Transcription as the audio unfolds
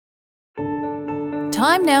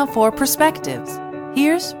Time now for Perspectives.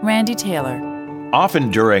 Here's Randy Taylor. Often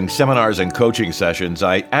during seminars and coaching sessions,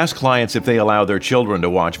 I ask clients if they allow their children to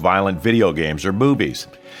watch violent video games or movies.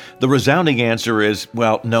 The resounding answer is,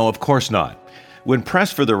 well, no, of course not. When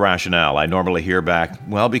pressed for the rationale, I normally hear back,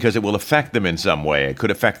 well, because it will affect them in some way. It could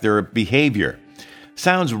affect their behavior.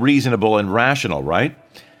 Sounds reasonable and rational, right?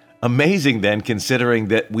 Amazing then, considering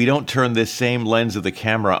that we don't turn this same lens of the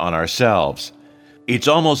camera on ourselves. It's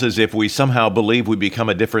almost as if we somehow believe we become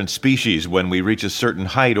a different species when we reach a certain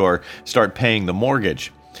height or start paying the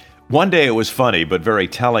mortgage. One day it was funny, but very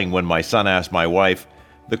telling when my son asked my wife.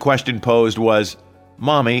 The question posed was,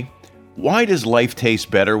 "Mommy, why does life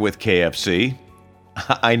taste better with KFC?"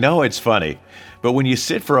 I know it's funny, but when you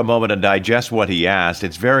sit for a moment and digest what he asked,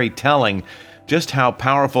 it's very telling just how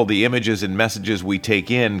powerful the images and messages we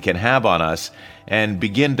take in can have on us and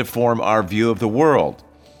begin to form our view of the world.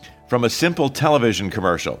 From a simple television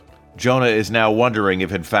commercial, Jonah is now wondering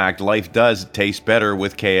if in fact life does taste better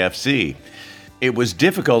with KFC. It was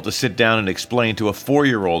difficult to sit down and explain to a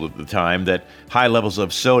 4-year-old at the time that high levels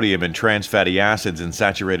of sodium and trans fatty acids and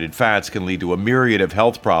saturated fats can lead to a myriad of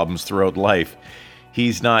health problems throughout life.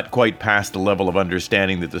 He's not quite past the level of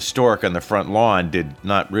understanding that the stork on the front lawn did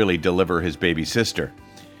not really deliver his baby sister.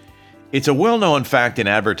 It's a well-known fact in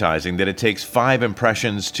advertising that it takes 5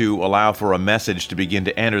 impressions to allow for a message to begin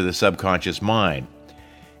to enter the subconscious mind.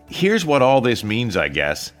 Here's what all this means, I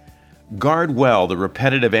guess. Guard well the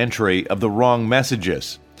repetitive entry of the wrong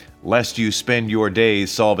messages, lest you spend your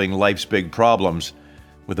days solving life's big problems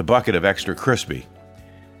with a bucket of extra crispy.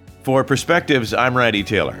 For Perspectives, I'm Randy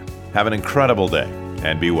Taylor. Have an incredible day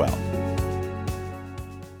and be well.